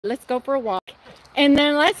let's go for a walk. And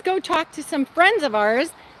then let's go talk to some friends of ours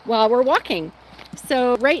while we're walking.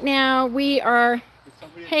 So right now we are,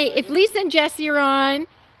 hey, if Lisa and Jesse are on,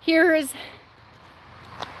 here's,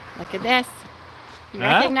 look at this. You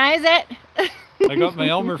recognize it? I got my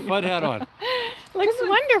Elmer Fudd hat on. Looks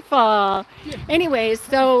wonderful. Anyways,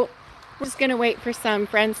 so we're just gonna wait for some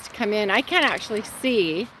friends to come in. I can't actually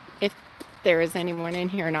see if there is anyone in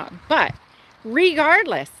here or not, but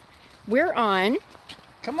regardless, we're on.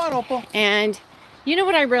 Come on, Opal. And you know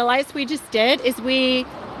what I realized we just did is we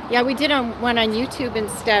did one on YouTube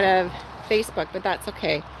instead of Facebook, but that's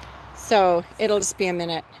okay. So it'll just be a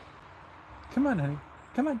minute. Come on, honey.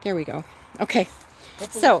 Come on. There we go. Okay.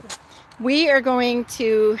 So we are going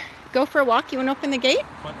to go for a walk. You want to open the gate?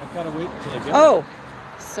 I've got to wait until I get Oh,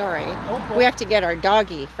 sorry. We have to get our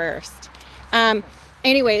doggy first.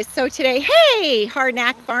 Anyways, so today, hey,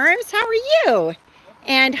 Hardknack Farms, how are you?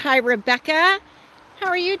 And hi, Rebecca. How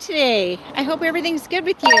are you today? I hope everything's good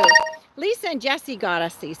with you. Lisa and Jesse got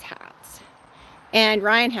us these hats. And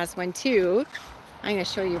Ryan has one too. I'm going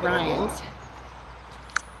to show you Ryan's.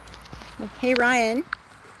 Hey, Ryan.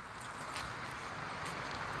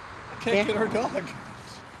 I can't get our dog.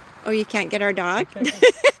 Oh, you can't get our dog?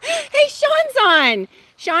 Hey, Sean's on.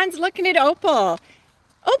 Sean's looking at Opal.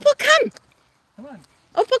 Opal, come. Come on.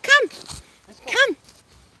 Opal, come. Come.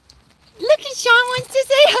 Look at Sean wants to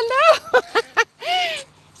say hello.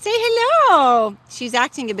 Say hello. She's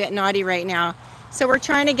acting a bit naughty right now. So we're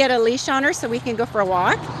trying to get a leash on her so we can go for a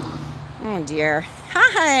walk. Oh dear.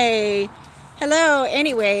 Hi. Hello.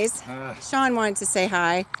 Anyways, Sean wanted to say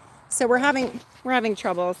hi. So we're having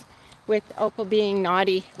troubles with Opal being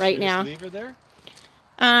naughty right now. Leave her there?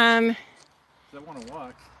 I want to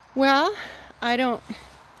walk. Well, I don't.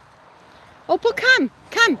 Opal, come.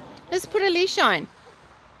 Let's put a leash on.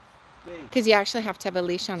 Because you actually have to have a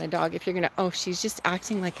leash on a dog if you're gonna. Oh, she's just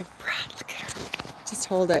acting like a brat. Look at her. Just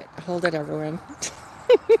hold it, everyone.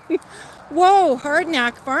 Whoa,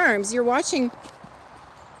 Hardknack Farms. You're watching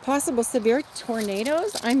possible severe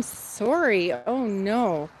tornadoes. I'm sorry. Oh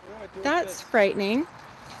no, that's frightening.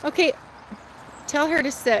 Okay, tell her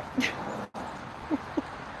to sit.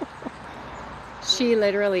 She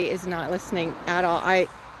literally is not listening at all.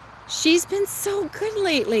 She's been so good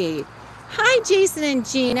lately. Hi, Jason and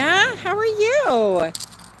Gina. How are you?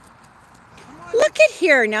 Look at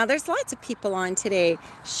here. Now, there's lots of people on today.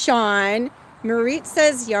 Sean. Marit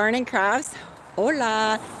says yarn and crafts.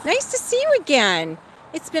 Hola. Nice to see you again.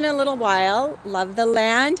 It's been a little while. Love the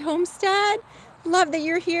land, Homestead. Love that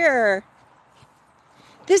you're here.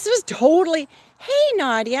 This was totally... Hey,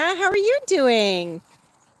 Nadia. How are you doing?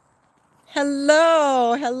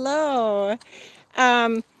 Hello.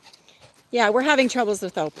 Yeah, we're having troubles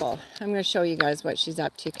with Opal. I'm going to show you guys what she's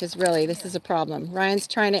up to because really this is a problem. Ryan's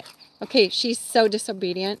trying to... Okay, she's so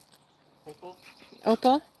disobedient.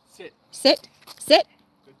 Opal? Sit. Good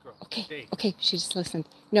girl. Okay, stay. Okay, she just listened.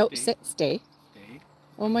 No, stay. Stay.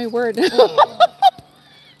 Oh my word. Oh.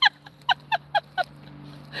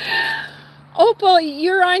 Opal,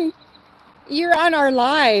 you're on our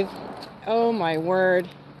live. Oh my word.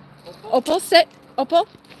 Opal, sit. Opal.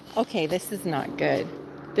 Okay, this is not good.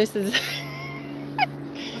 This is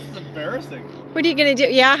embarrassing. What are you gonna do?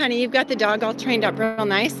 Yeah, honey, you've got the dog all trained up real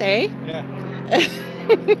nice, eh? Yeah.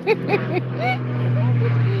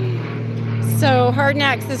 So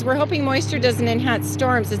Hardknack says we're hoping moisture doesn't enhance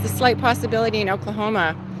storms. It's a slight possibility in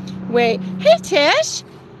Oklahoma. Wait, hey Tish,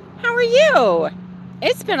 how are you?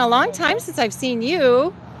 It's been a long time since I've seen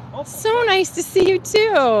you. So nice to see you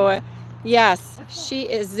too. Yes, she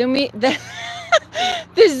is zoomy. The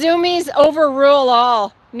zoomies overrule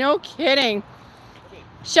all. No kidding.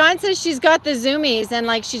 Sean says she's got the zoomies and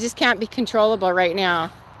like she just can't be controllable right now.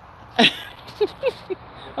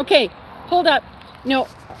 Okay, hold up. No.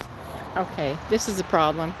 Okay, this is a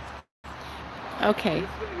problem. Okay.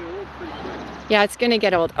 Yeah, it's gonna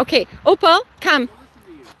get old. Okay, Opal, come.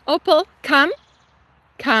 Opal, come.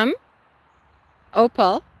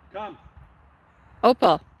 Opal. Come.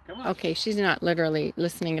 Opal. Come on. Okay, she's not literally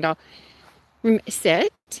listening at all.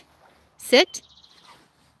 Sit.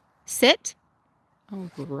 Oh,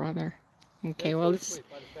 brother. Okay, well, this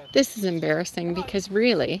is embarrassing because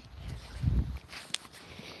really,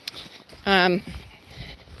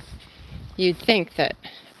 you'd think that,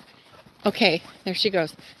 okay, there she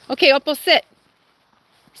goes. Okay, Opal, sit.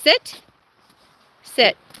 Stay.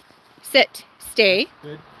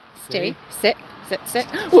 Good. Stay. Sit.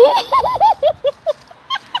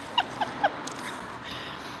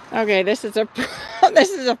 Okay, this is a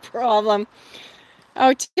problem.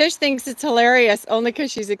 Oh, Tish thinks it's hilarious only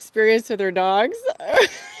because she's experienced with her dogs.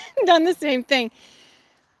 Done the same thing.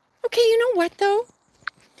 Okay, you know what though?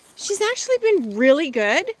 she's actually been really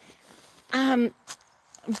good.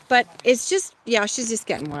 But it's just, yeah, she's just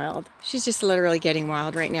getting wild. She's just literally getting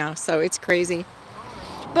wild right now. So it's crazy.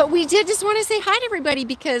 But we did just want to say hi to everybody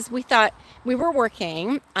because we thought we were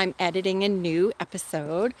working. I'm editing a new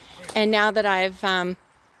episode. And now that I've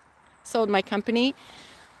sold my company,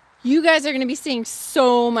 you guys are going to be seeing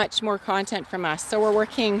so much more content from us. So we're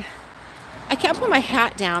working. I can't put my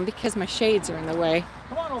hat down because my shades are in the way.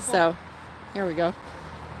 So here we go.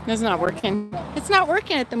 It's not working. It's not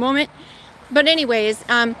working at the moment. But anyways,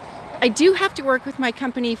 I do have to work with my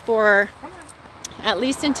company for at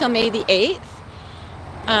least until May the 8th.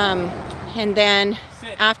 And then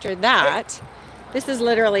after that, this is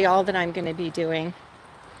literally all that I'm going to be doing.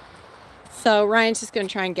 So Ryan's just going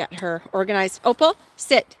to try and get her organized. Opal,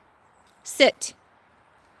 sit. Sit.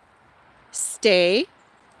 Stay.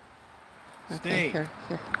 Okay, here.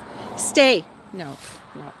 Stay. No.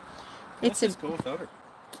 Let's just go without her.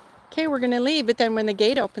 Okay, we're going to leave, but then when the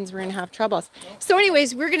gate opens, we're going to have troubles. So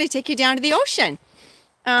anyways, we're going to take you down to the ocean.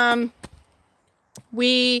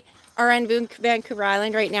 We are on Vancouver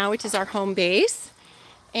Island right now, which is our home base.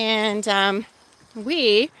 And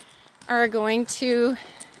we are going to...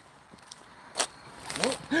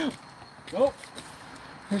 Oh.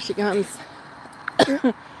 Here she comes.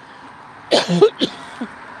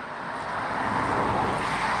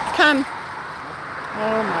 Come.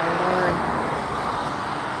 Oh, my Lord.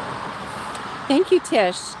 Thank you,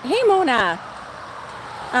 Tish. Hey, Mona.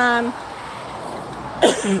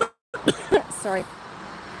 Sorry.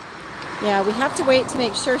 Yeah, we have to wait to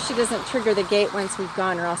make sure she doesn't trigger the gate once we've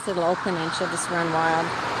gone, or else it'll open and she'll just run wild.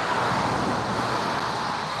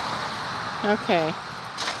 Okay.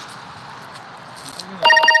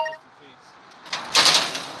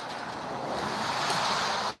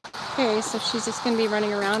 Okay, so she's just going to be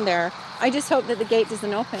running around there. I just hope that the gate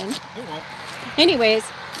doesn't open. It won't. Anyways,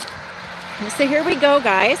 so here we go,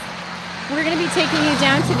 guys. We're going to be taking you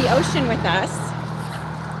down to the ocean with us.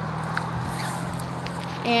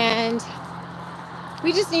 And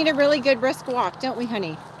we just need a really good brisk walk, don't we,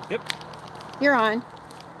 honey? Yep. You're on.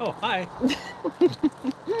 Oh, hi.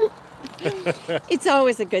 It's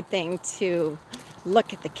always a good thing to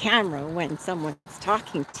look at the camera when someone's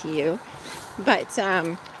talking to you. But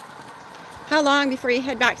how long before you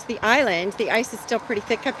head back to the island? The ice is still pretty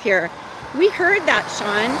thick up here. We heard that,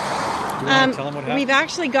 Sean. Do you want to tell them what happened? We've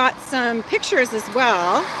actually got some pictures as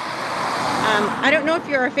well. I don't know if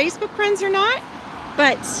you're our Facebook friends or not,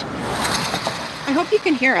 but I hope you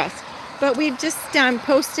can hear us. But we've just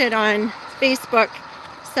posted on Facebook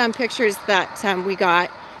some pictures that we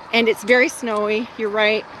got, and it's very snowy. You're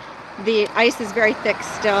right. The ice is very thick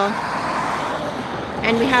still,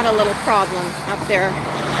 and we had a little problem up there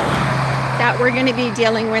that we're going to be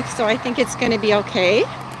dealing with, so I think it's going to be okay.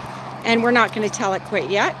 And we're not going to tell it quite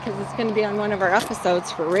yet because it's going to be on one of our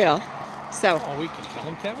episodes for real. So. Oh, we can tell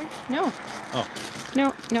them, can't we? No. Oh.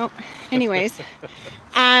 No. Anyways. So.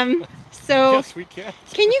 Yes, we can.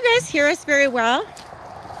 Can you guys hear us very well?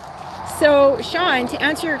 So, Sean, to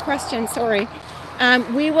answer your question, sorry.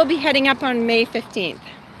 We will be heading up on May 15th.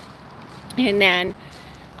 And then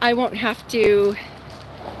I won't have to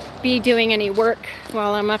be doing any work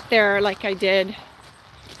while I'm up there like I did.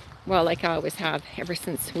 Well, like I always have ever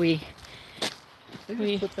since we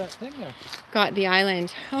put that thing there. Got the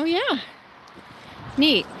island. Oh yeah,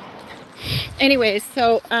 neat. Anyways,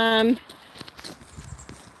 so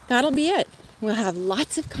that'll be it. We'll have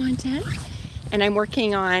lots of content, and I'm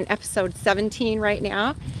working on episode 17 right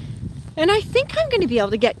now, and I think I'm going to be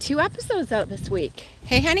able to get 2 episodes out this week.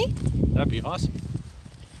 Hey, honey? That'd be awesome.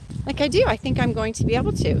 Like I do. I think I'm going to be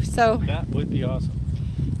able to. So that would be awesome.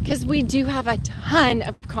 Because we do have a ton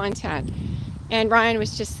of content. And Ryan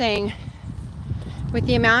was just saying, with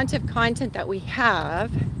the amount of content that we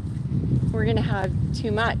have, we're going to have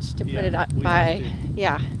too much to put it up by,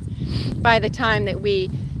 by the time that we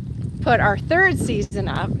put our 3rd season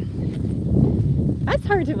up. That's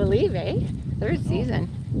hard to believe, eh? 3rd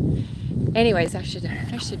season. Anyways, I should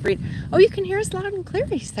read. Oh, you can hear us loud and clear,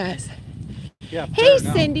 he says. Yeah. Hey,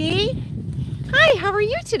 Cindy. Hi, how are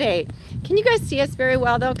you today? Can you guys see us very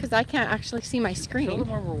well, though? Because I can't actually see my screen. Show them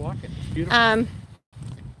where we're walking. It's beautiful.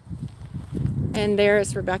 And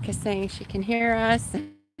there's Rebecca saying she can hear us.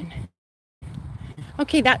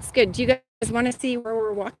 Okay, that's good. Do you guys want to see where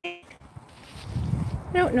we're walking?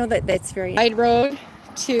 I don't know that that's very wide road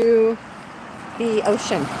to the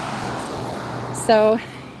ocean. So,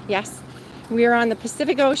 yes, we're on the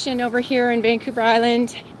Pacific Ocean over here in Vancouver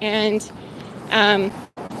Island, and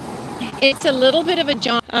it's a little bit of a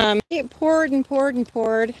jaunt. It poured and poured and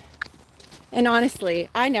poured. And honestly,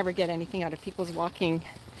 I never get anything out of people's walking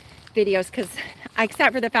videos because,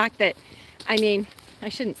 except for the fact that, I mean, I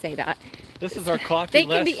shouldn't say that. This is our coffee. They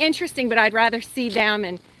can be interesting, but I'd rather see them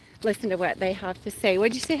and listen to what they have to say.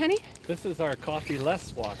 What'd you say, honey? This is our coffee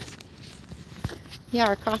less walks. Yeah,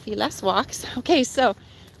 our coffee less walks. Okay, so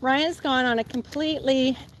Ryan's gone on a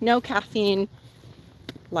completely no caffeine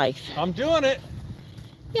life. I'm doing it.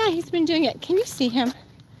 Yeah, he's been doing it. Can you see him?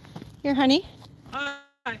 Here, honey. Hi.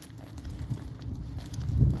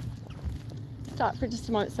 Stop for just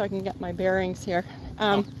a moment so I can get my bearings here.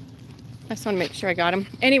 I just want to make sure I got him.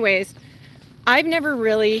 Anyways, I've never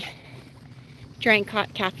really drank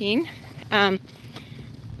hot caffeine.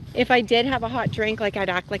 If I did have a hot drink, like I'd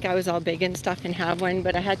act like I was all big and stuff and have one,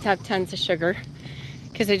 but I had to have tons of sugar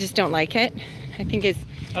because I just don't like it. I think it's...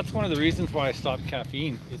 That's one of the reasons why I stopped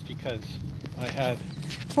caffeine, is because I had...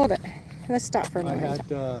 Hold it. Let's stop for a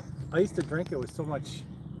moment. I used to drink it with so much,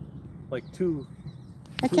 like two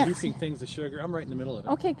heaping things of sugar. I'm right in the middle of it.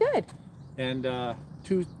 Okay, good. And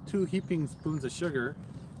two heaping spoons of sugar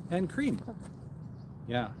and cream.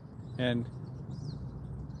 Yeah, and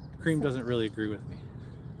cream doesn't really agree with me.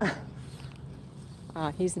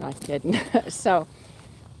 He's not kidding. So,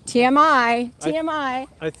 TMI.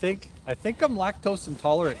 I think I'm lactose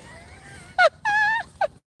intolerant.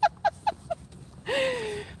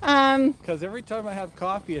 Because every time I have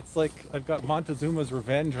coffee, it's like I've got Montezuma's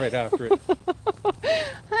revenge right after it.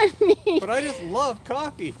 I mean, but I just love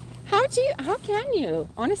coffee. How can you?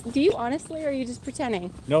 Do you honestly, or are you just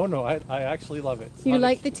pretending? No, I actually love it. You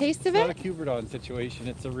like the taste of it? It's not a Cuberdon situation.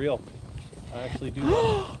 It's a real. I actually do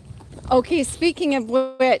love it. Okay, speaking of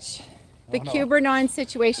which, the Cuberdon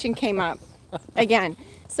situation came up again.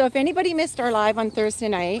 So if anybody missed our live on Thursday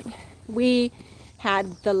night, we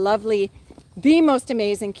had the most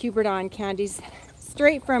amazing Cuberdon candies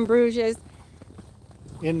straight from Bruges.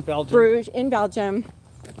 In Belgium. Bruges, in Belgium.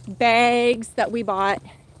 Bags that we bought.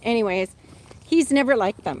 Anyways, he's never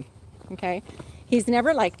liked them. Okay? He's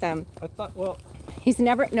never liked them. I thought, well... He's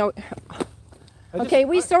never... No. Okay,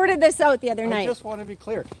 we sorted this out the other night. I just want to be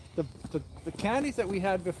clear. The candies that we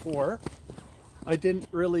had before, I didn't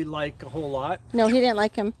really like a whole lot. No, he didn't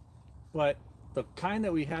like them. But the kind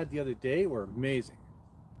that we had the other day were amazing.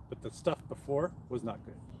 But the stuff before was not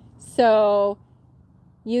good. So,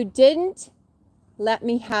 you didn't let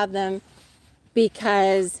me have them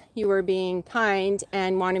because you were being kind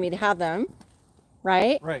and wanted me to have them,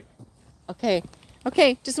 right? Right. Okay.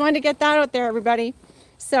 Okay, just wanted to get that out there, everybody.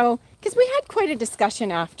 So, because we had quite a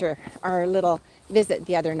discussion after our little visit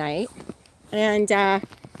the other night. And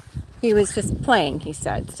he was just playing, he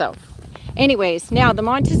said. So, anyways, now the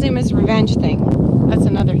Montezuma's revenge thing. That's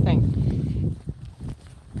another thing.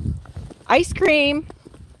 Ice cream,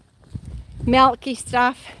 milky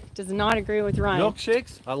stuff, does not agree with Ryan.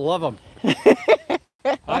 Milkshakes, I love them.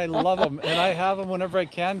 I love them, and I have them whenever I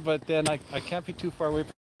can, but then I can't be too far away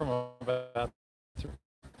from them.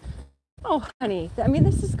 Oh, honey, I mean,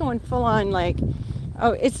 this is going full on like,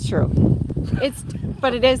 oh, it's true.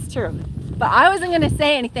 But it is true. But I wasn't going to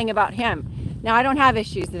say anything about him. Now, I don't have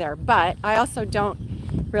issues there, but I also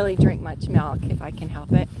don't really drink much milk if I can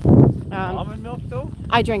help it. Almond milk, though?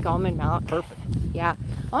 I drink almond milk. Perfect. Yeah.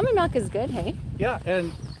 Almond milk is good, hey? Yeah,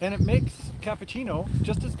 and it makes cappuccino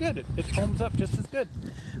just as good. It foams up just as good,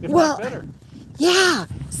 if well, not better. Yeah.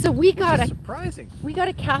 So we got surprising. We got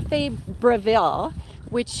a Cafe Breville,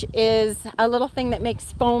 which is a little thing that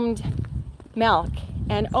makes foamed milk.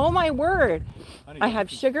 And oh my word, I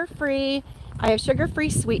have sugar-free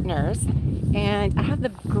sweeteners, and I have the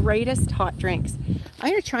greatest hot drinks. I'm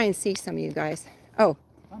gonna try and see some of you guys. Oh.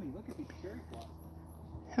 Honey, look at these cherry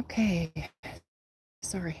blossoms. Okay.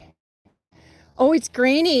 Sorry. Oh, it's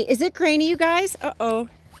grainy. Is it grainy, you guys? Uh-oh.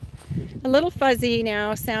 A little fuzzy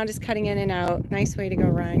now. Sound is cutting in and out. Nice way to go,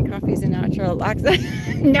 Ryan. Coffee's a natural laxative.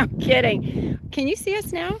 No kidding. Can you see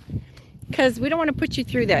us now? Because we don't want to put you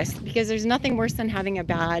through this, because there's nothing worse than having a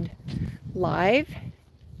bad live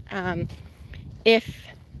if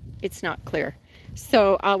it's not clear.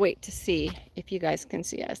 So I'll wait to see if you guys can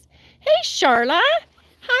see us. Hey, Charla.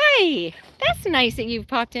 Hi. That's nice that you've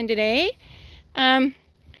popped in today. I'm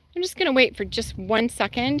just going to wait for just 1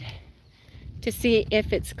 second to see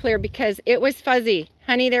if it's clear, because it was fuzzy.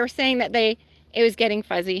 Honey, they were saying that it was getting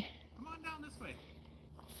fuzzy. Come on down this way.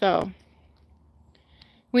 So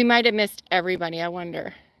we might have missed everybody, I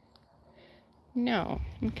wonder. No.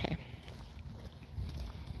 Okay.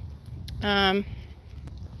 Hi,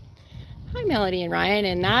 Melody and Ryan,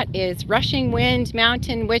 and that is Rushing Wind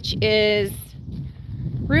Mountain, which is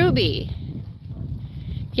Ruby.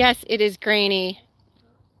 Yes, it is grainy.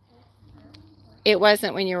 It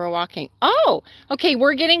wasn't when you were walking. Oh, okay,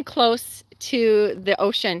 we're getting close to the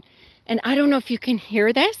ocean, and I don't know if you can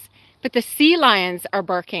hear this, but the sea lions are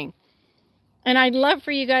barking. And I'd love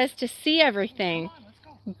for you guys to see everything,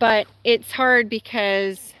 but it's hard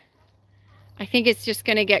because I think it's just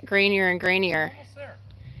going to get grainier and grainier. Almost there.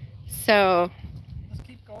 So Let's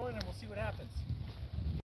keep going and we'll see what happens.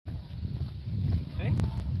 Okay.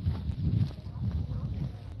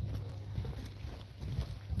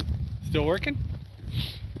 Still working?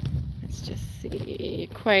 let's just see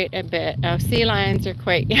quite a bit. Oh, sea lions are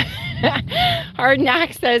quite...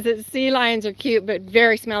 Hardknack says that sea lions are cute, but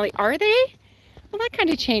very smelly. Are they? Well, that kind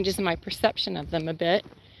of changes my perception of them a bit.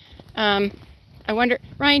 I wonder,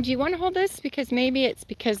 Ryan, do you want to hold this? Because maybe it's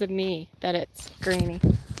because of me that it's grainy.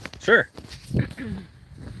 Sure.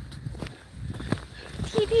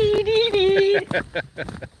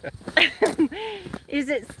 Is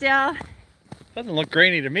it still? Doesn't look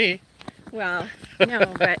grainy to me. Well, no,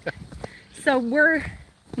 but so we're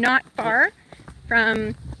not far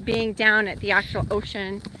from being down at the actual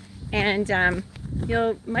ocean, and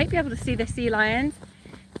you might be able to see the sea lions.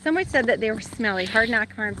 Someone said that they were smelly.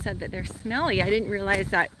 Hardknack Farm said that they're smelly. I didn't realize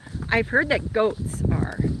that. I've heard that goats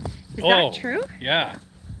are. Is that true? Yeah.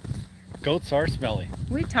 Goats are smelly.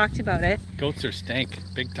 We talked about it. Goats are stank,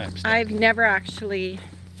 big time stank. I've never actually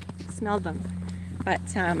smelled them, but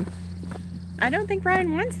I don't think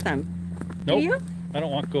Ryan wants them. Nope. Do you? I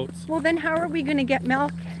don't want goats. Well, then how are we going to get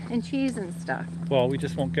milk and cheese and stuff? Well, we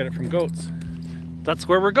just won't get it from goats. That's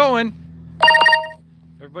where we're going.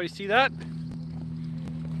 Everybody see that?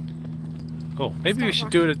 Oh, maybe we should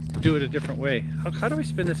do it a different way. How do we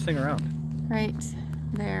spin this thing around? Right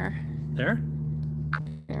there. There?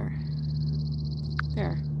 There.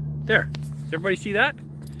 There. There. Does everybody see that?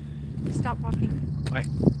 Stop walking. Why?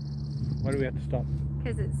 Why do we have to stop?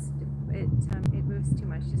 Because it moves too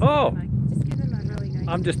much. Just give him a really nice.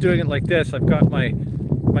 I'm just doing it like this. I've got my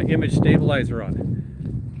image stabilizer on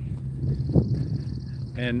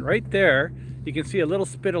it. And right there, you can see a little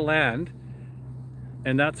spit of land.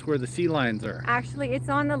 And that's where the sea lions are. Actually, it's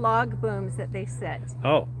on the log booms that they sit.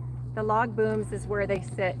 Oh. The log booms is where they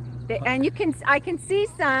sit. And I can see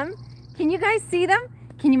some. Can you guys see them?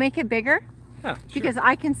 Can you make it bigger? Yeah, sure. Because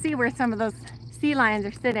I can see where some of those sea lions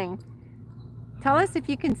are sitting. Tell us if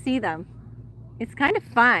you can see them. It's kind of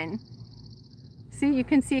fun. See, you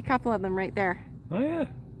can see a couple of them right there. Oh yeah.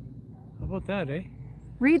 How about that, eh?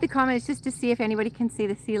 Read the comments just to see if anybody can see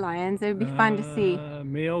the sea lions. It would be fun to see.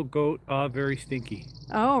 Male goat, very stinky.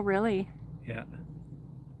 Oh, really? Yeah.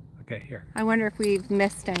 Okay, here. I wonder if we've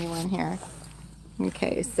missed anyone here.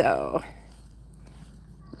 Okay, so.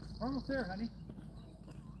 We're almost there, honey.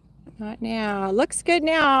 Not now. Looks good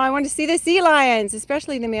now. I want to see the sea lions,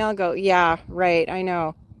 especially the male goat. Yeah, right. I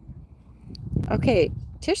know. Okay,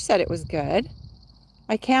 Tish said it was good.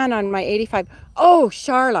 I can on my 85. Oh,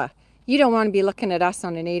 Charla. You don't want to be looking at us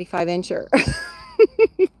on an 85-incher.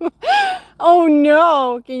 Oh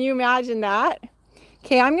no, can you imagine that?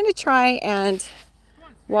 Okay, I'm going to try and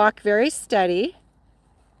walk very steady.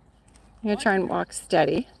 I'm going to try and walk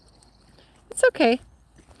steady. It's okay.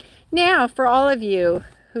 Now, for all of you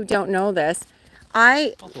who don't know this,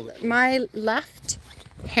 my left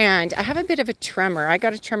hand, I have a bit of a tremor. I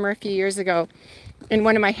got a tremor a few years ago in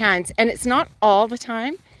one of my hands, and it's not all the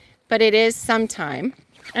time, but it is sometime.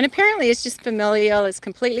 And apparently it's just familial, it's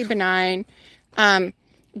completely benign,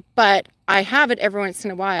 but I have it every once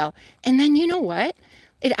in a while. And then you know what?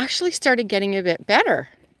 It actually started getting a bit better,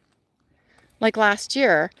 like last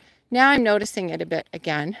year. Now I'm noticing it a bit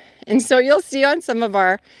again. And so you'll see on some of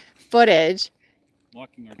our footage.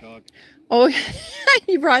 Walking our dog. Oh,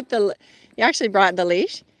 you actually brought the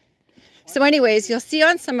leash. So anyways, you'll see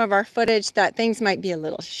on some of our footage that things might be a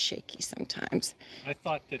little shaky sometimes. I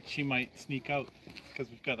thought that she might sneak out because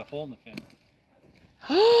we've got a hole in the fence.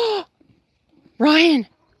 Oh, Ryan,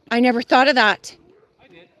 I never thought of that. I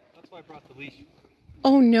did. That's why I brought the leash.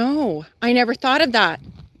 Oh no, I never thought of that.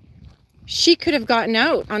 She could have gotten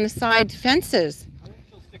out on the side fences. I think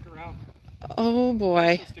she'll stick around. Oh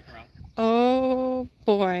boy. She'll stick around. Oh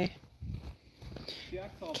boy.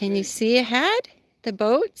 Can you see ahead? The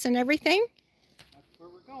boats and everything? That's where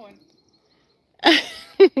we're going.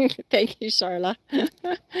 Thank you, Charla.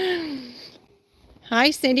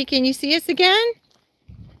 Hi, Cindy. Can you see us again?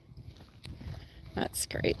 That's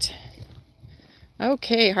great.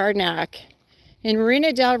 Okay, Hardknack. In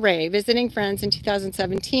Marina del Rey, visiting friends in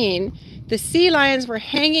 2017, the sea lions were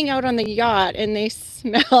hanging out on the yacht and they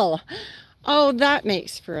smell. Oh, that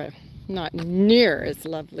makes for a not near as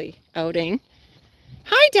lovely outing.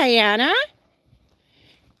 Hi, Diana.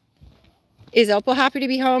 Is Opal happy to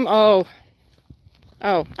be home? Oh,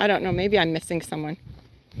 I don't know. Maybe I'm missing someone.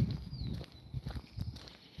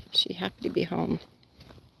 She happy to be home.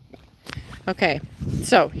 Okay,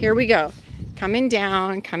 so here we go. Coming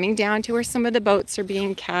down to where some of the boats are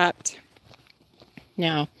being kept.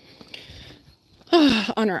 Now,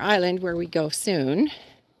 on our island where we go soon,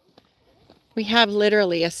 we have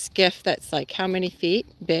literally a skiff that's like how many feet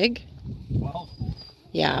big? 12.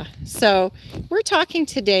 Yeah, so we're talking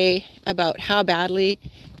today about how badly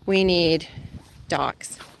we need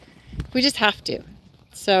docks. We just have to.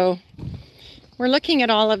 So we're looking at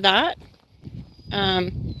all of that.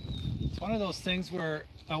 It's one of those things where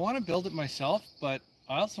I want to build it myself, but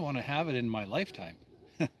I also want to have it in my lifetime.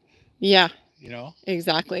 Yeah, You know,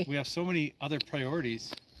 exactly. we have so many other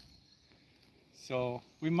priorities. So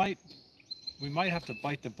we might have to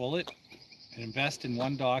bite the bullet and invest in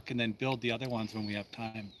one dock and then build the other ones when we have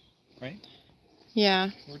time, right?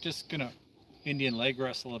 Yeah. We're just gonna Indian leg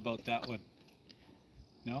wrestle about that one.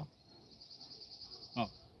 No?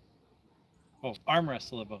 Oh, arm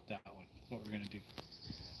wrestle about that one. That's what we're gonna do.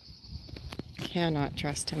 Cannot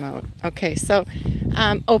trust him out. Okay, so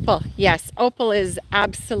Opal. Yes, Opal is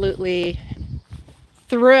absolutely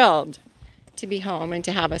thrilled to be home and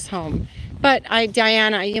to have us home. But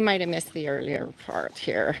Diana, you might have missed the earlier part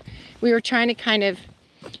here. We were trying to kind of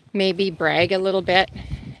maybe brag a little bit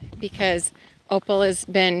because Opal has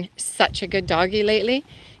been such a good doggy lately,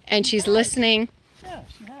 and she's listening. Yeah,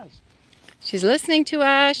 she has. She's listening to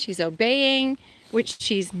us, she's obeying, which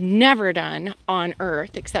she's never done on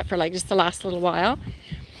Earth except for like just the last little while.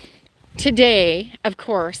 Today, of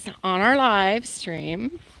course, on our live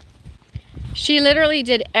stream, she literally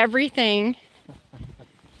did everything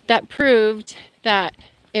that proved that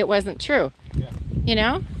it wasn't true. Yeah. You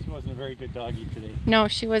know? She wasn't a very good doggy today. No,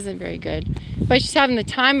 she wasn't very good. But she's having the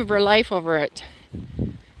time of her life over at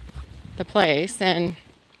the place, and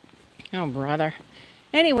oh brother.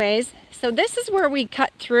 Anyways, so this is where we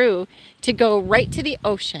cut through to go right to the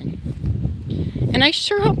ocean. And I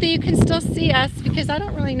sure hope that you can still see us, because I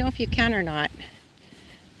don't really know if you can or not.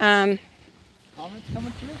 Comments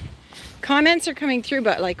coming through? Comments are coming through,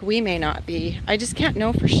 but like we may not be. I just can't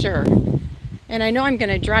know for sure. And I know I'm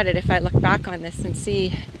gonna dread it if I look back on this and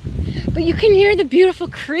see. But you can hear the beautiful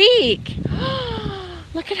creek.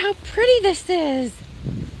 Look at how pretty this is.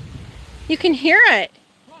 You can hear it.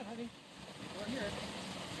 Come on, honey. We're here.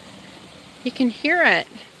 You can hear it.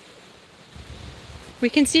 We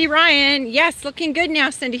can see Ryan. Yes, looking good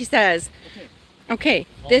now, Cindy says. Okay,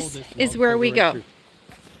 this is where we go.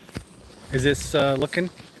 Is this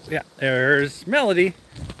looking? Yeah, there's Melody.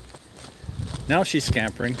 Now she's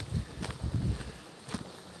scampering. This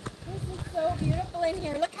is so beautiful in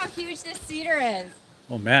here. Look how huge this cedar is.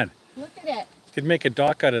 Oh man. Look at it. Could make a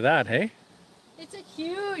dock out of that, hey? It's a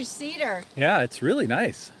huge cedar. Yeah, it's really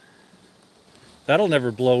nice. That'll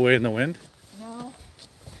never blow away in the wind. No.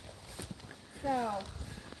 So,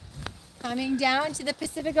 coming down to the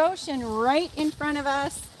Pacific Ocean right in front of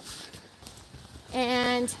us.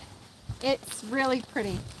 And it's really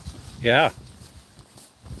pretty. Yeah.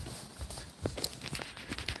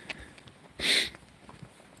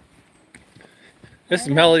 This is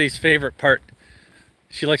Melody's favorite part.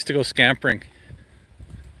 She likes to go scampering.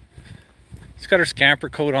 She's got her scamper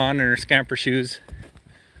coat on and her scamper shoes.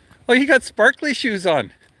 Oh, you got sparkly shoes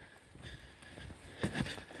on.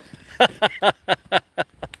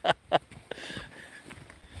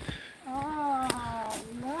 Oh,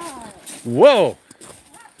 no. Whoa!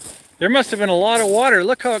 There must have been a lot of water.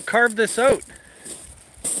 Look how it carved this out.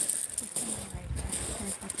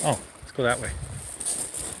 Oh, let's go that way.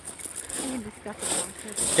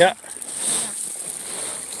 Yeah.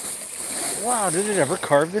 Wow, did it ever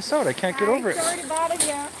carve this out? I can't get over it.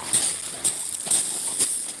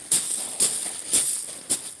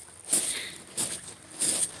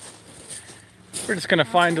 We're just gonna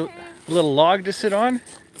find a little log to sit on.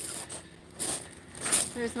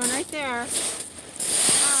 There's one right there.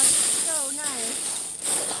 So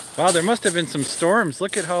nice. Wow, there must have been some storms.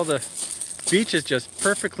 Look at how the beach is just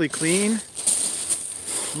perfectly clean.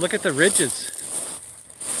 Look at the ridges.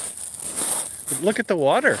 Look at the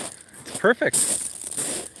water. It's perfect.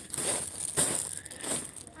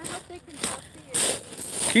 I hope they can still see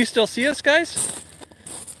you. Can you still see us, guys?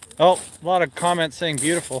 Oh, a lot of comments saying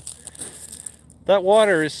beautiful. That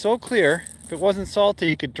water is so clear. If it wasn't salty,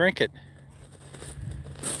 you could drink it.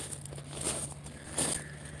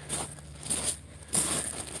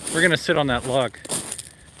 We're gonna sit on that log.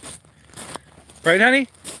 Right, honey?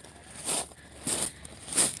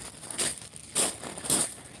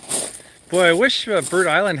 Boy, I wish Bird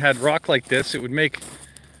Island had rock like this. It would make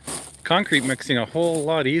concrete mixing a whole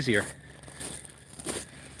lot easier.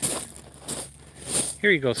 Here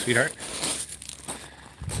you go, sweetheart.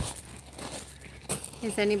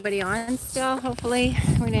 Is anybody on still? Hopefully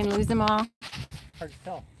we didn't lose them all. Hard to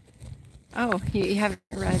tell. Oh, you haven't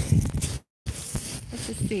read. Let's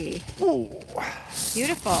just see. Oh,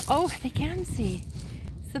 Beautiful. Oh, they can see.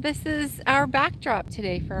 So this is our backdrop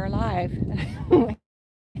today for our live. And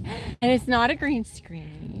it's not a green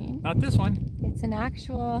screen. not this one. It's an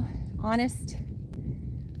actual, honest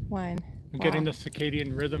one. I'm getting the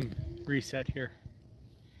circadian rhythm reset here.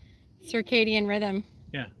 Circadian rhythm.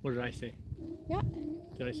 Yeah, what did I say? Yeah.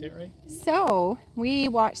 Did I say it right? So we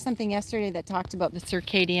watched something yesterday that talked about the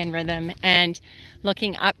circadian rhythm and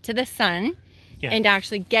looking up to the sun, Yeah. and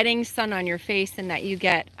actually getting sun on your face, and that you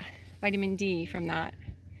get vitamin D from that.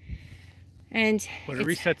 And Well, it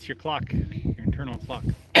resets your clock, your internal clock.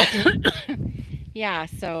 yeah,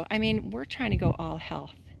 so I mean, we're trying to go all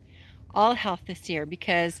health this year,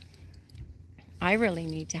 because I really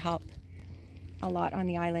need to help a lot on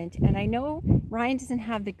the island. And I know Ryan doesn't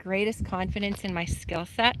have the greatest confidence in my skill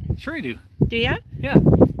set. Sure you do. Do ya? Yeah.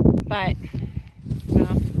 But, well,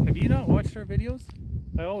 Have you not watched our videos?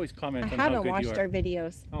 I always comment I on how haven't good you watched are. our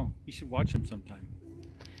videos. Oh, you should watch them sometime.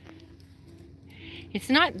 It's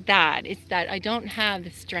not that, it's that I don't have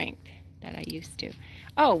the strength that I used to.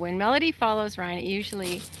 Oh, when Melody follows Ryan, it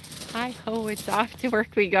usually, hi ho, it's off to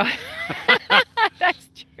work we go. That's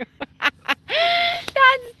true.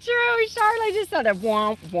 That's true. Charlotte just said a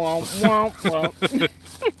womp, womp, womp, womp.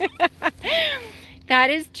 That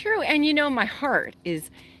is true. And you know, my heart is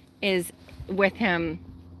with him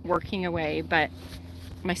working away, but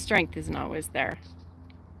my strength isn't always there.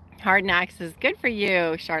 Hard knocks is good for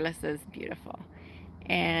you. Charlotte says beautiful.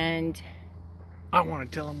 And I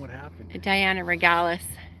want to tell them what happened. Diana Regalis.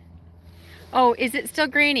 Oh, is it still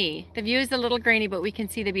grainy? The view is a little grainy, but we can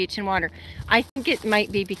see the beach and water. I think it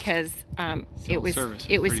might be because it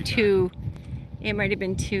was too, it might have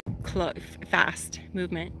been too fast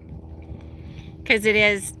movement. Because it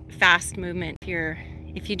is fast movement here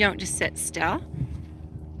if you don't just sit still.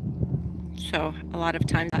 So a lot of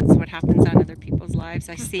times that's what happens on other people's lives.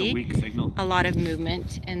 I see a weak signal. A lot of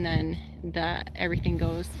movement, and then everything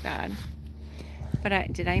goes bad.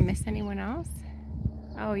 But did I miss anyone else?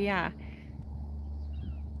 Oh yeah.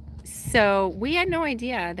 So we had no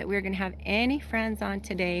idea that we were going to have any friends on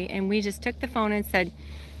today, and we just took the phone and said,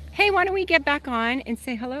 hey, why don't we get back on and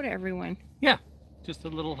say hello to everyone? Yeah, just a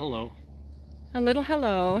little hello. A little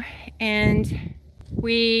hello. And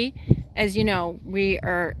we, as you know, we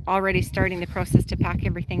are already starting the process to pack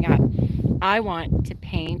everything up. I want to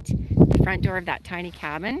paint the front door of that tiny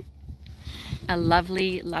cabin a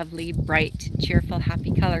lovely, lovely, bright, cheerful,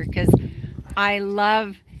 happy color, because I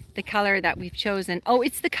love the color that we've chosen. Oh,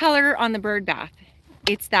 it's the color on the bird bath.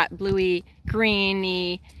 It's that bluey,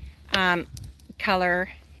 greeny color,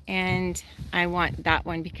 and I want that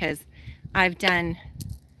one because I've done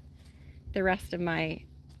the rest of my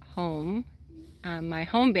home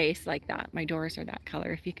base like that. My doors are that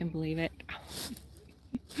color, if you can believe it.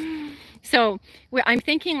 So I'm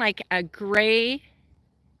thinking like a gray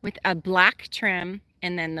with a black trim,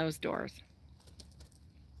 and then those doors.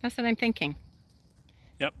 That's what I'm thinking.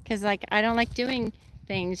 Yep. Because like I don't like doing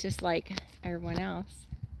things just like everyone else.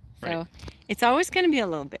 So right. It's always going to be a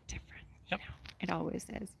little bit different. Yep. You know? It always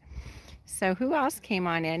is. So who else came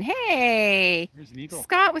on in? Hey, there's an eagle.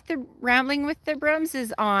 Scott with the Rambling with the Brooms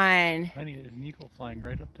is on. Honey, there's an eagle flying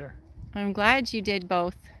right up there. I'm glad you did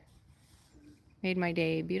both. Made my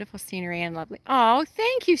day. Beautiful scenery and lovely. Oh,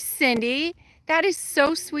 thank you, Cindy. That is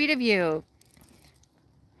so sweet of you.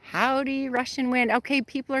 Howdy, Russian wind. Okay,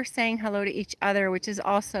 people are saying hello to each other, which is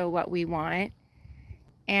also what we want.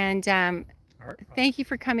 And thank you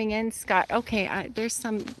for coming in, Scott. Okay, there's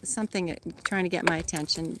something trying to get my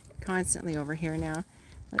attention constantly over here now.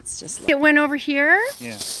 Let's just look. It went over here?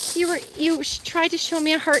 Yeah. You tried to show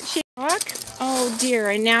me a heart-shaped rock? Oh dear,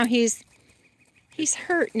 and now he's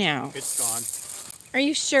hurt now. It's gone. Are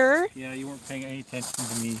you sure? Yeah, you weren't paying any attention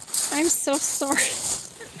to me. I'm so sorry.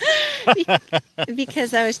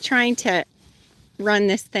 Because I was trying to run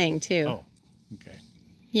this thing too. Oh, okay.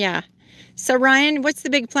 Yeah. So Ryan, what's the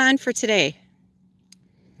big plan for today?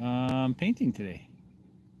 Painting today.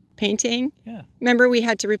 Painting? Yeah. Remember we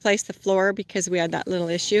had to replace the floor because we had that little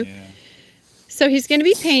issue? Yeah. So he's going to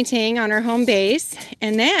be painting on our home base,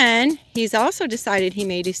 and then he's also decided he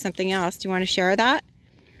may do something else. Do you want to share that?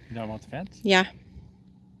 You know about the fence? Yeah.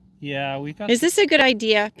 Yeah, we got. Is this a good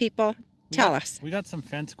idea, people? Tell us. We got some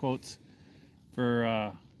fence quotes for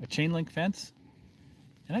a chain link fence,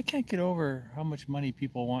 and I can't get over how much money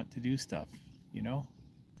people want to do stuff. You know,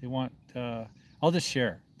 they want. I'll just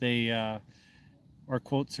share. Our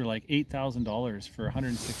quotes are like $8,000 for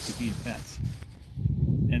 160 feet of fence,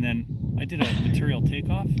 and then I did a material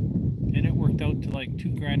takeoff, and it worked out to like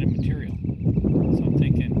 $2,000 in material. So I'm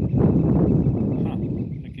thinking,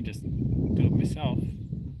 I can just do it myself,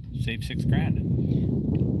 save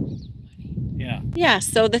 $6,000. Yeah. Yeah,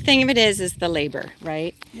 so the thing of it is the labor,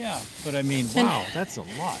 right? Yeah, but I mean, wow, that's a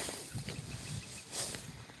lot.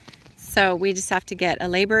 So we just have to get a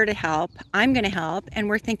laborer to help. I'm going to help, and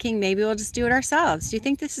we're thinking maybe we'll just do it ourselves. Do you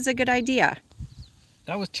think this is a good idea?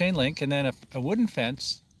 That was chain link, and then a wooden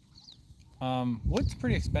fence. Wood's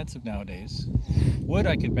pretty expensive nowadays. Wood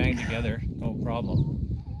I could bang together, no problem.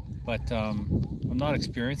 But I'm not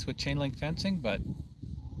experienced with chain link fencing, but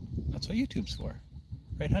that's what YouTube's for.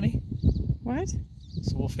 Right, honey? What?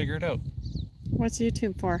 So we'll figure it out. What's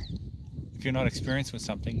YouTube for? If you're not experienced with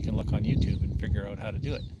something, you can look on YouTube and figure out how to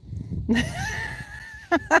do it.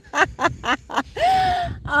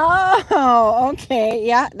 Oh, okay.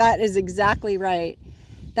 Yeah, that is exactly right.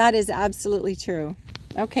 That is absolutely true.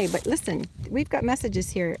 Okay, but listen, we've got messages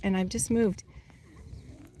here, and I've just moved.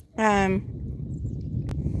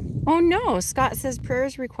 Oh no, Scott says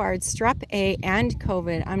prayers required strep A and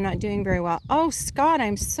COVID. I'm not doing very well. Oh, Scott,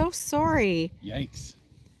 I'm so sorry. Yikes.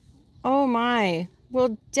 Oh my.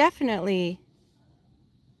 We'll definitely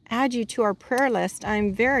add you to our prayer list.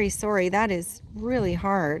 I'm very sorry. That is really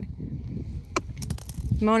hard.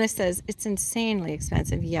 Mona says it's insanely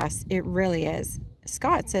expensive. Yes, it really is.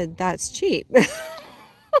 Scott said that's cheap.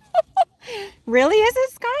 Really, is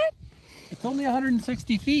it, Scott? It's only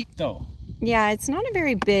 160 feet though. Yeah, it's not a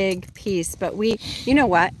very big piece, but you know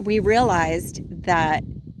what? We realized that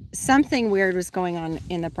something weird was going on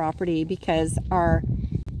in the property because our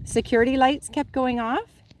security lights kept going off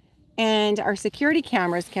and our security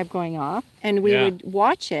cameras kept going off, and we would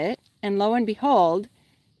watch it, and lo and behold,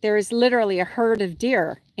 there is literally a herd of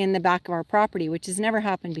deer in the back of our property, which has never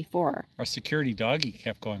happened before. Our security doggy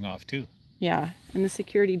kept going off too. Yeah, and the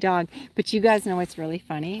security dog. But you guys know what's really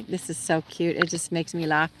funny? This is so cute. It just makes me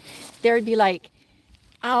laugh. There would be like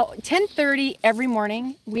 10:30 every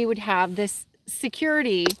morning, we would have this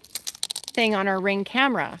security thing on our Ring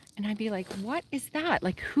camera. And I'd be like, what is that?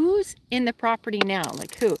 Like, who's in the property now?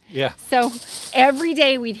 Like, who? Yeah. So every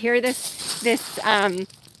day we'd hear this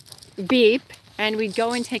beep, and we'd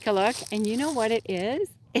go and take a look. And you know what it is?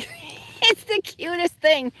 It's the cutest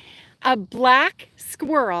thing. A black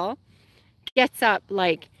squirrel gets up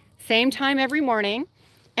like same time every morning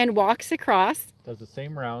and walks across. Does the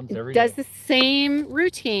same rounds every day. Does day. the same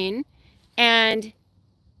routine and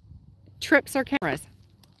trips our cameras.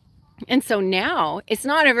 And so now it's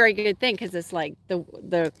not a very good thing because it's like the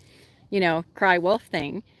cry wolf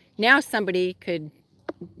thing. Now somebody could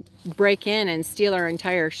break in and steal our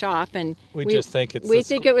entire shop, and we just think it's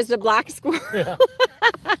it was the black squirrel. Yeah.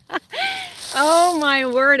 Oh my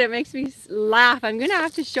word, it makes me laugh. I'm gonna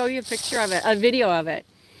have to show you a picture of it, a video of it,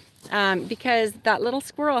 because that little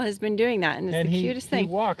squirrel has been doing that, and it's the cutest thing.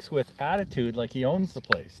 He walks with attitude, like he owns the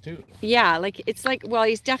place too. Yeah, like it's like, well,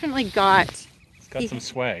 he's definitely got. He's got some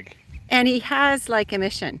swag. And he has like a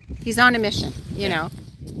mission. He's on a mission, you know.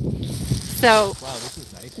 So wow, this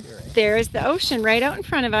is nice here. Eh? There's the ocean right out in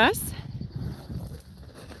front of us,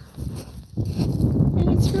 and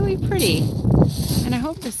it's really pretty. And I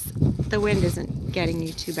hope the wind isn't getting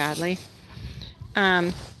you too badly.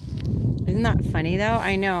 Isn't that funny though?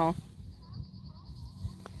 I know.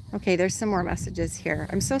 Okay, there's some more messages here.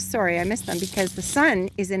 I'm so sorry I missed them because the sun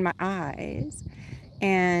is in my eyes.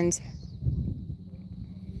 And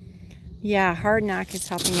yeah, Hard Knock is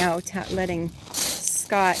helping out, letting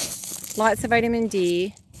Scott lots of vitamin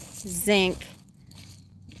D, zinc.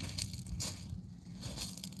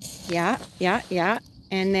 Yeah.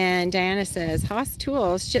 And then Diana says, Haas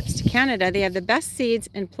Tools ships to Canada. They have the best seeds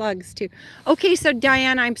and plugs too. Okay, so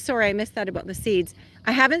Diana, I'm sorry I missed that about the seeds.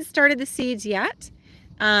 I haven't started the seeds yet.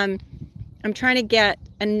 I'm trying to get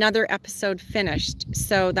another episode finished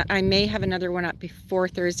so that I may have another one up before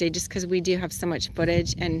Thursday, just because we do have so much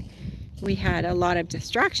footage and we had a lot of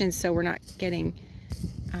distractions, so we're not getting,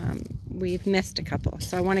 we've missed a couple.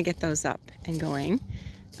 So I want to get those up and going.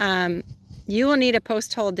 You will need a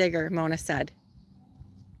post hole digger, Mona said.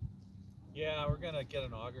 Yeah, we're gonna get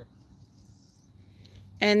an auger.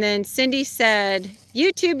 And then Cindy said,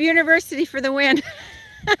 YouTube University for the win.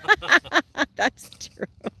 That's true.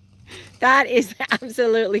 That is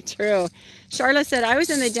absolutely true. Charlotte said, I was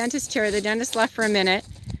in the dentist chair. The dentist left for a minute,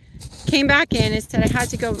 came back in and said I had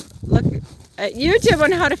to go look at YouTube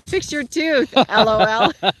on how to fix your tooth.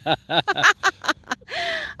 LOL.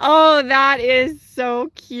 Oh, that is so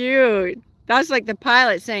cute. That's like the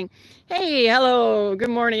pilot saying, hey, hello, good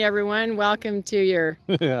morning, everyone. Welcome to your,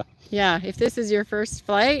 yeah, if this is your first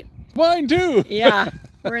flight. Mine too. Yeah,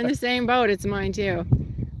 we're in the same boat. It's mine too.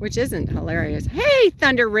 which isn't hilarious. Hey,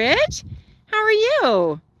 Thunder Ridge, how are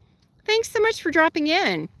you? Thanks so much for dropping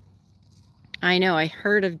in. I know, I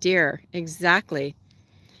heard of deer. Exactly.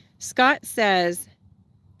 Scott says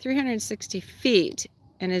 360 feet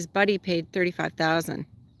and his buddy paid $35,000.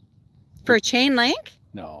 For a chain link?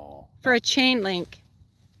 No. For a chain link.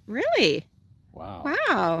 Really? Wow.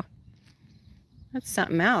 Wow. That's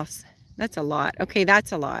something else. That's a lot. Okay,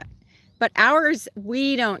 that's a lot. But ours,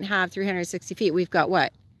 we don't have 360 feet. We've got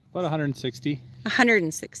what? About 160.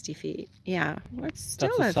 160 feet. Yeah. That's still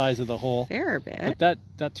That's the size of the hole. Fair bit. But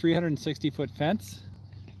that 360-foot fence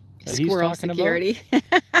that Squirrel he's talking security.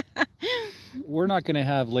 about, we're not going to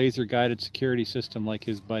have laser guided security system like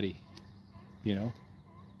his buddy, you know.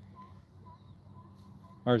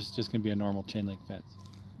 Ours is just going to be a normal chain link fence.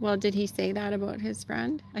 Well, did he say that about his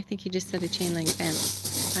friend? I think he just said a chain link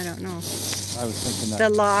fence. I don't know. I was thinking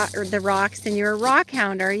that. The rocks, and you're a rock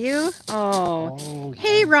hound, are you? Oh. Yeah.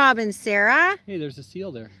 Hey, Rob and Sarah. Hey, there's a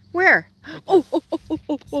seal there. Where? Oh,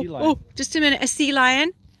 Sea lion. just a minute. A sea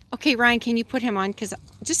lion. Okay, Ryan, can you put him on? Because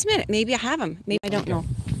just a minute. Maybe I have him. Maybe I don't know.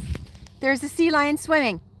 There's a sea lion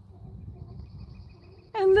swimming.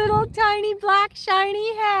 A little tiny black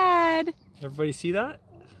shiny head. Everybody see that?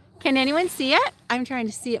 Can anyone see it? I'm trying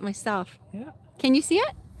to see it myself. Yeah. Can you see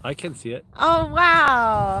it? I can see it. Oh,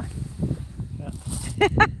 wow. Yeah.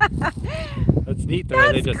 That's neat the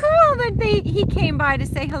That's way they just... cool that he came by to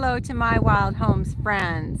say hello to my Wild Holm's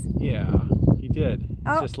friends. Yeah, he did.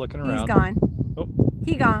 He's just looking around. He's gone. Oh.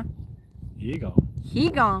 He gone. Here you go.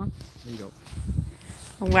 He gone. There you go.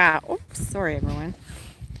 Wow. Oops, sorry everyone.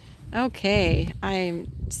 Okay,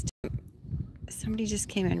 somebody just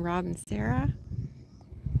came in, Rob and Sarah.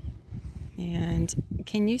 And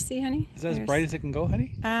can you see, honey? Is that as bright as it can go,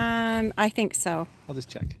 honey? I think so. I'll just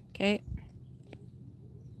check. Okay.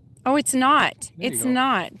 Oh, it's not. It's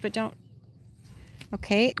not, but don't.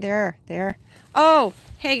 Okay, there. Oh,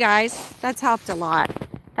 hey guys, that's helped a lot.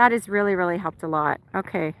 That has really, really helped a lot.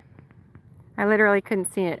 Okay. I literally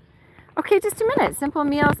couldn't see it. Okay, just a minute. Simple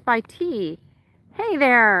Meals by T. Hey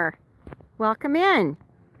there. Welcome in.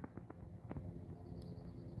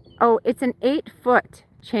 Oh, it's an 8-foot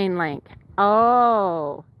chain link.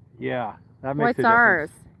 Oh. Yeah, that makes What's ours?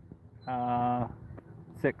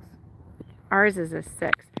 6. Ours is a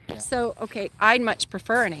 6. Yeah. So, okay, I'd much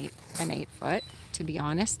prefer an 8-foot, to be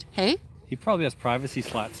honest. Hey? He probably has privacy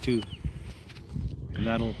slats too. And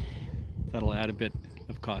that'll add a bit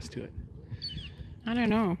of cost to it. I don't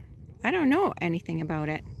know. I don't know anything about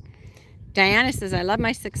it. Diana says, I love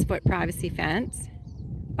my 6-foot privacy fence.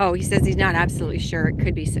 Oh, he says he's not absolutely sure. It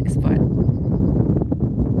could be 6 foot.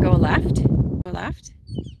 Go left? Go left?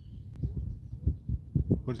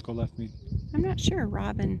 What does go left mean? I'm not sure.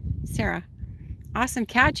 Rob and Sarah. Awesome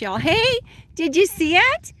catch, y'all. Hey, did you see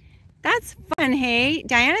it? That's fun, hey.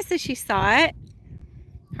 Diana says she saw it.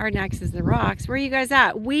 Hard Knocks is the rocks. Where are you guys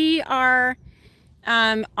at? We are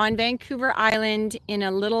on Vancouver Island in a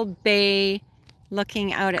little bay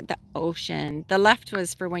looking out at the ocean. The left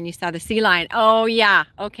was for when you saw the sea lion. Oh, yeah.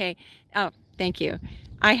 Okay. Oh, thank you.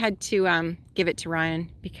 I had to give it to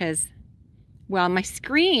Ryan because, well, my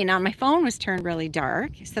screen on my phone was turned really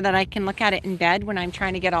dark so that I can look at it in bed when I'm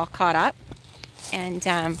trying to get all caught up. And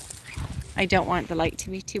I don't want the light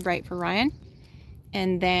to be too bright for Ryan.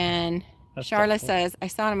 And then Charlotte says, I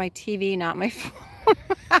saw it on my TV, not my phone.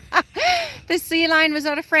 The sea lion was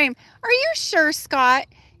out of frame. Are you sure, Scott?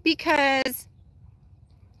 Because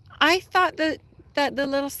I thought that the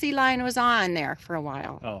little sea lion was on there for a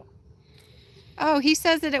while. Oh. Oh, he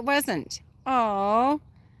says that it wasn't. Oh.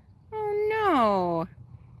 Oh, no.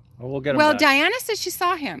 Well, we'll get him Well, back. Diana says she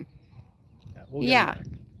saw him. Yeah. We'll get him back.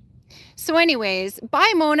 So anyways,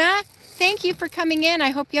 bye, Mona. Thank you for coming in. I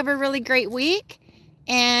hope you have a really great week.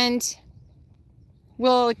 And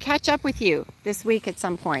we'll catch up with you this week at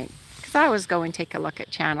some point. Because I always go and take a look at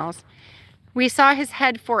channels. We saw his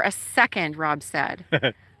head for a second, Rob said.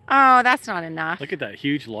 Oh, that's not enough. Look at that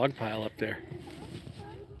huge log pile up there.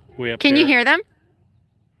 Way up Can there. you hear them?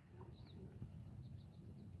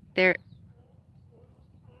 They're...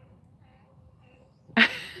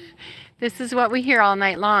 This is what we hear all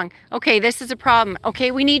night long. Okay, this is a problem.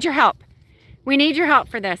 Okay, we need your help. We need your help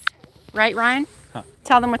for this. Right, Ryan? Huh.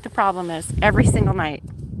 Tell them what the problem is every single night.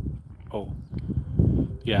 Oh.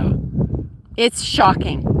 Yeah. It's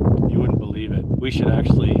shocking. You wouldn't believe it. We should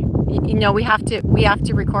actually... You know, we have to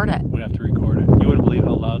record it. We have to record it. You wouldn't believe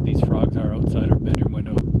how loud these frogs are outside our bedroom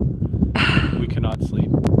window. We cannot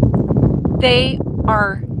sleep. They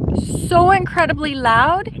are so incredibly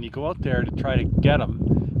loud. And you go out there to try to get them.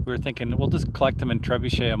 We were thinking we'll just collect them and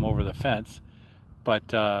trebuchet them over the fence,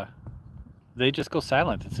 but they just go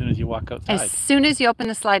silent as soon as you walk outside. As soon as you open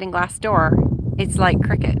the sliding glass door, it's like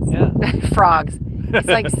crickets. Yeah. Frogs. It's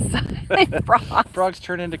like silent frogs. Frogs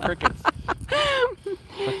turn into crickets.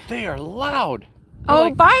 But they are loud. They're Oh,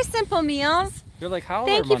 like, bye, Simple Meals. they're like howler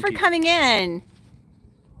Thank you for monkeys. coming in.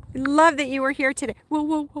 Love that you were here today. Whoa,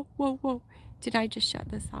 whoa, whoa, whoa, whoa. Did I just shut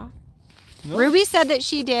this off? No. Ruby said that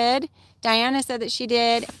she did. Diana said that she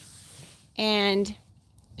did. And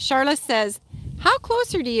Charlotte says, how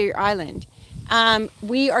close are to your island?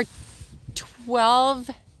 We are 12,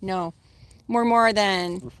 no, we're more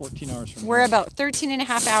than, We're 14 hours from we're here. about 13 and a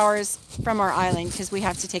half hours from our island because we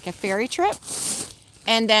have to take a ferry trip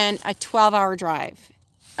and then a 12-hour drive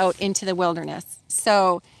out into the wilderness.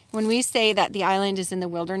 So when we say that the island is in the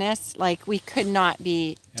wilderness, like we could not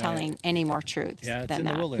be telling any more truths Yeah, it's than in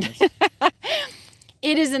that. the wilderness.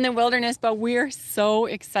 It is in the wilderness, but we're so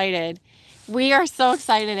excited. We are so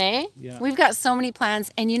excited, eh? Yeah. We've got so many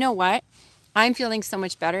plans. And you know what? I'm feeling so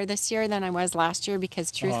much better this year than I was last year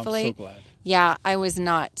because truthfully, Oh, I'm so glad. yeah, I was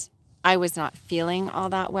not feeling all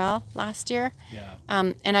that well last year. Yeah.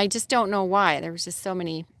 And I just don't know why. There was just so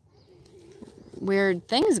many weird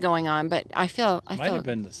things going on, but I feel Might have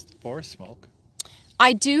been the forest smoke.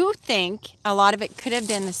 I do think a lot of it could have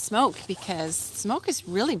been the smoke because smoke is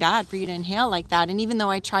really bad for you to inhale like that. And even though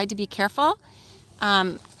I tried to be careful,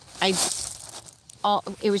 it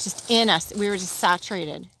was just in us. We were just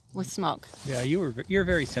saturated with smoke. Yeah, you're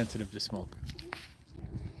very sensitive to smoke.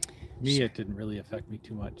 Me, it didn't really affect me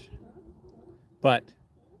too much. But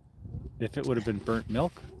if it would have been burnt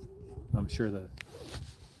milk, I'm sure the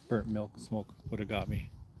burnt milk smoke would have got me.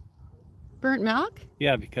 Burnt milk?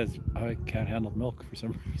 Yeah, because I can't handle milk for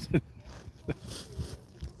some reason.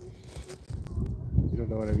 You don't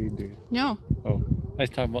know what I mean, do you? No. Oh, I was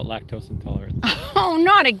talking about lactose intolerance. Oh,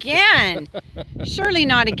 not again. Surely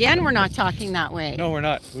not again. We're not talking that way. No, we're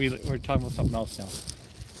not. We're talking about something else now.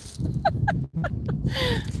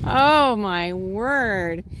 Oh, my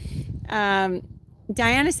word.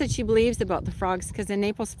 Diana said she believes about the frogs because in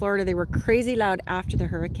Naples, Florida, they were crazy loud after the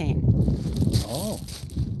hurricane. Oh.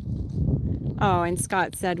 Oh, and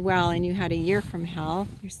Scott said, well, and you had a year from hell.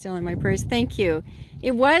 You're still in my prayers. Thank you.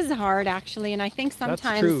 It was hard, actually, and I think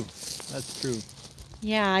sometimes... That's true. That's true.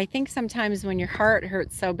 Yeah, I think sometimes when your heart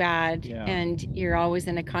hurts so bad Yeah. and you're always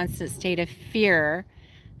in a constant state of fear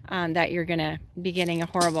that you're going to be getting a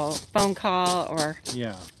horrible phone call or...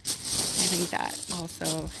 Yeah. I think that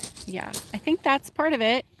also, yeah, I think that's part of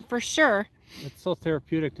it, for sure. It's so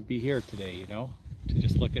therapeutic to be here today, you know? To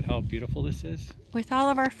just look at how beautiful this is. With all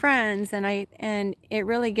of our friends, and it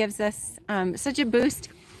really gives us such a boost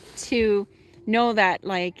to know that,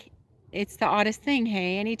 like, it's the oddest thing,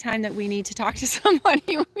 hey, anytime that we need to talk to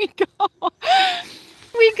somebody, we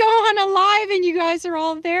go on a live and you guys are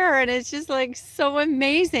all there, and it's just like so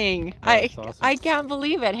amazing. That's awesome. I can't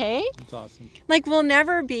believe it, hey? It's awesome. Like, we'll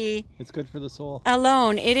never be It's good for the soul.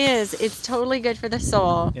 alone. It is. It's totally good for the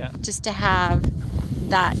soul. Yeah. Just to have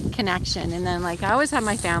that connection. And then, like, I always have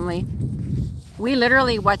my family. We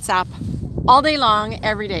literally WhatsApp all day long,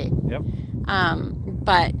 every day. Yep.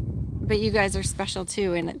 But you guys are special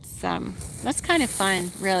too, and it's that's kind of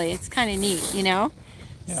fun, really. It's kind of neat, you know.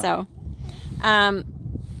 Yeah. So,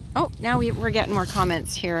 oh, now we're getting more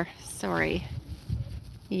comments here. Sorry.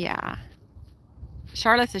 Yeah.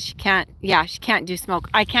 Charlotte says she can't. Yeah, she can't do smoke.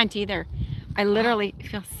 I can't either. I literally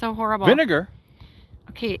feel so horrible. Vinegar.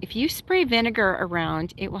 Okay, if you spray vinegar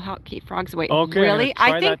around, it will help keep frogs away. Okay, Really? I'm gonna I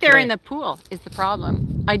try think that they're today. in the pool is the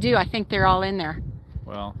problem. I do. I think they're all in there.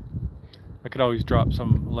 Well, I could always drop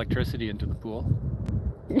some electricity into the pool.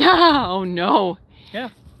 Oh, no. Yeah.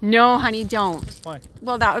 No, honey, don't. Why?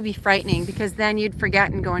 Well, that would be frightening because then you'd forget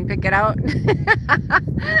and go and pick it out.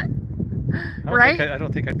 Right? I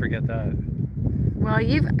don't think I'd forget that. Well,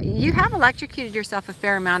 you have electrocuted yourself a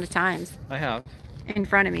fair amount of times I have. in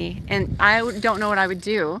front of me, and I don't know what I would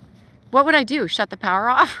do. What would I do? Shut the power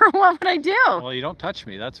off, or what would I do? Well, you don't touch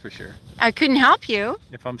me, that's for sure. I couldn't help you.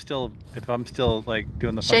 If I'm still like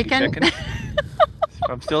doing the funky Shaking? chicken. If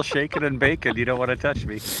I'm still shaking and baking, you don't want to touch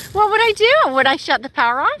me. What would I do? Would I shut the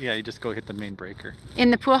power off Yeah, you just go hit the main breaker. in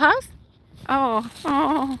the pool house? Oh.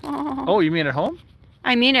 Oh, you mean at home?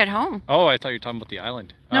 I mean at home. Oh, I thought you were talking about the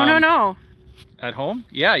island. No. At home?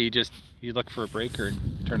 Yeah, you look for a breaker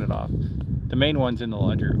and turn it off. The main one's in the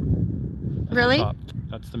laundry room. At the Really? top.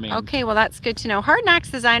 That's the main. Okay, well, that's good to know. Hardknack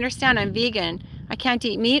says, I understand I'm vegan. I can't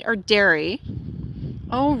eat meat or dairy.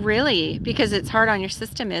 Oh, really? Because it's hard on your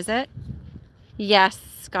system, is it? Yes,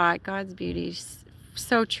 Scott. God's beauty.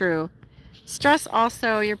 So true. Stress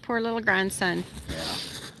also, your poor little grandson.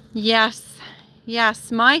 Yeah.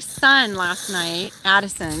 Yes. My son last night,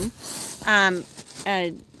 Addison,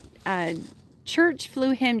 church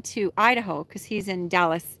flew him to Idaho because he's in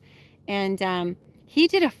Dallas. And he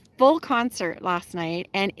did a full concert last night,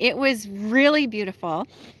 and it was really beautiful.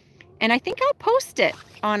 And I think I'll post it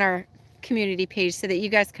on our community page so that you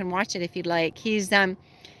guys can watch it if you'd like. He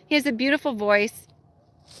has a beautiful voice,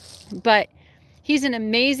 but he's an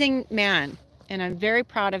amazing man, and I'm very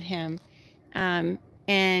proud of him.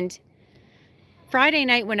 And Friday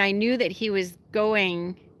night, when I knew that he was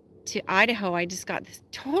going to Idaho, I just got this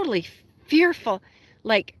totally fearful,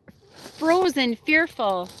 like frozen,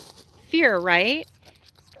 fearful fear, right?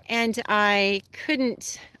 And I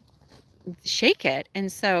couldn't shake it.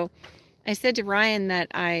 And so I said to Ryan that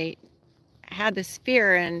I had this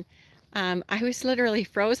fear, and I was literally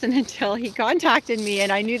frozen until he contacted me,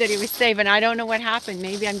 and I knew that he was safe. And I don't know what happened.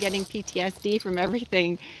 Maybe I'm getting PTSD from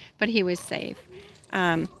everything, but he was safe.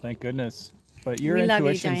 Thank goodness. But your we love you,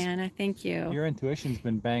 intuition's, Diana. Thank you. your intuition's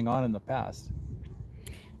been bang on in the past.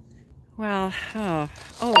 Well, oh,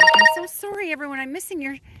 I'm so sorry, everyone. I'm missing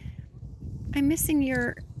your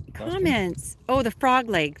comments. Oh, the frog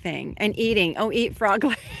leg thing and eating. Oh, eat frog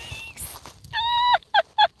legs.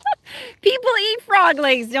 People eat frog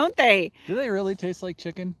legs, don't they? Do they really taste like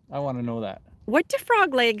chicken? I want to know that. What do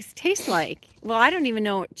frog legs taste like? Well, I don't even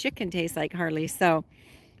know what chicken tastes like hardly. So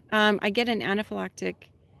I get an anaphylactic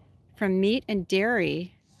from meat and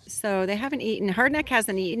dairy. So they haven't eaten. Hardneck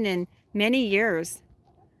hasn't eaten in many years.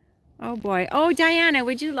 Oh boy. Oh, Diana,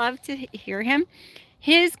 would you love to hear him?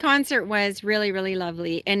 His concert was really, really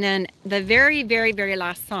lovely. And then the very, very, very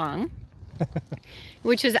last song,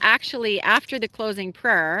 which was actually after the closing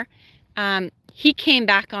prayer, he came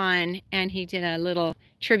back on and he did a little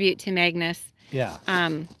tribute to Magnus. Yeah.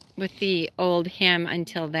 With the old hymn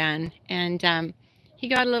Until Then. And he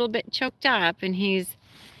got a little bit choked up, and he's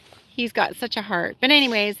got such a heart. But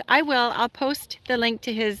anyways, I'll post the link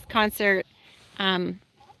to his concert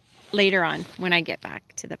later on when I get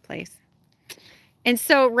back to the place. And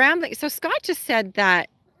so Scott just said that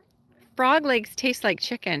frog legs taste like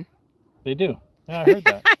chicken. They do. Yeah, I heard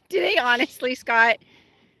that. Do they honestly, Scott?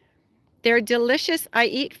 They're delicious. I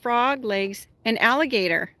eat frog legs and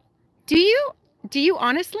alligator. Do you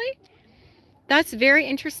honestly? That's very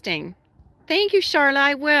interesting. Thank you, Charla.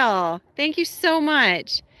 I will. Thank you so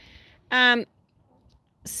much. But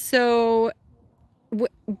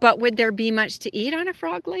would there be much to eat on a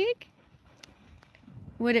frog leg?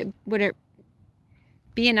 Would it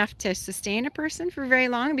be enough to sustain a person for very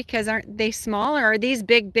long? Because aren't they small, or are these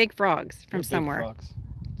big frogs from somewhere? Big frogs.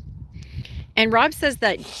 And Rob says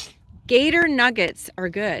that gator nuggets are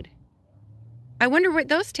good. I wonder what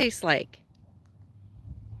those taste like.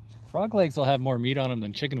 Frog legs will have more meat on them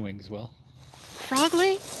than chicken wings will. Frog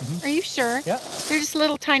legs? Mm-hmm. Are you sure? Yeah. They're just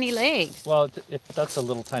little tiny legs. Well, that's a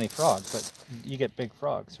little tiny frog, but you get big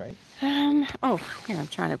frogs, right? Oh, here, I'm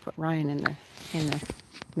trying to put Ryan in the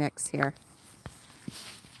mix here.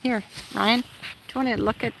 Here, Ryan, do you want to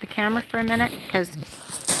look at the camera for a minute? Because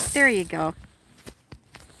there you go.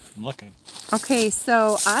 I'm looking. Okay,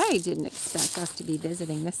 so I didn't expect us to be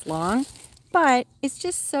visiting this long, but it's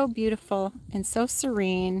just so beautiful and so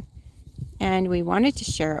serene, and we wanted to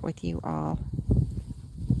share it with you all.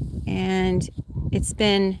 And it's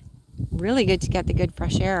been really good to get the good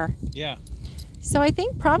fresh air. Yeah. So I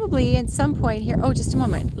think probably at some point here, oh, just a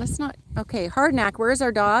moment. Let's not, okay, Hardneck, where's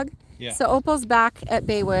our dog? Yeah. So Opal's back at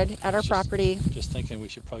Baywood at our property. Just thinking we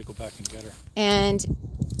should probably go back and get her. And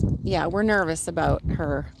yeah, we're nervous about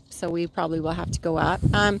her, so we probably will have to go up.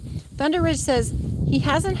 Thunder Ridge says he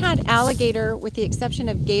hasn't had alligator with the exception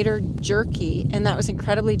of gator jerky, and that was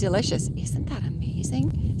incredibly delicious. Isn't that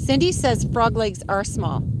amazing? Cindy says frog legs are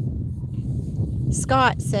small.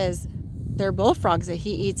 Scott says they're bullfrogs that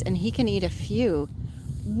he eats, and he can eat a few.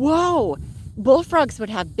 Whoa, bullfrogs would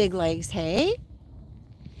have big legs, hey?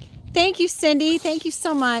 Thank you, Cindy. Thank you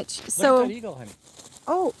so much. Look at that eagle, honey.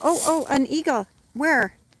 Oh, an eagle.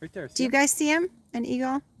 Where? Right there. Do you guys see him? An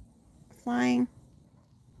eagle flying?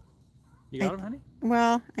 You got him, honey?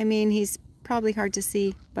 Well, I mean, he's probably hard to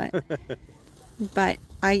see, but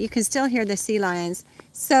you can still hear the sea lions.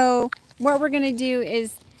 So what we're going to do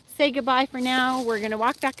is say goodbye for now. We're going to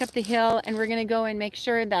walk back up the hill, and we're going to go and make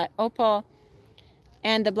sure that Opal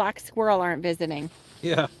and the black squirrel aren't visiting.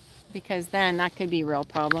 Yeah. Because then that could be a real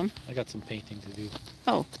problem. I got some painting to do.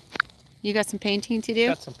 Oh, you got some painting to do?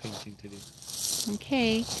 Got some painting to do.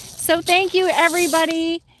 Okay. So thank you,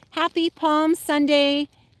 everybody. Happy Palm Sunday.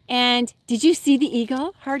 And did you see the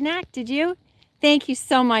eagle, Hardneck? Did you? Thank you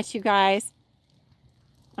so much, you guys.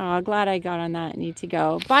 Oh, glad I got on that. I need to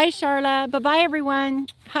go. Bye, Charla. Bye-bye, everyone.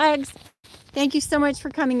 Hugs. Thank you so much for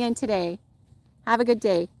coming in today. Have a good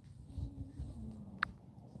day.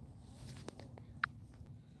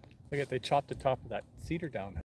 Look at, they chopped the top of that cedar down.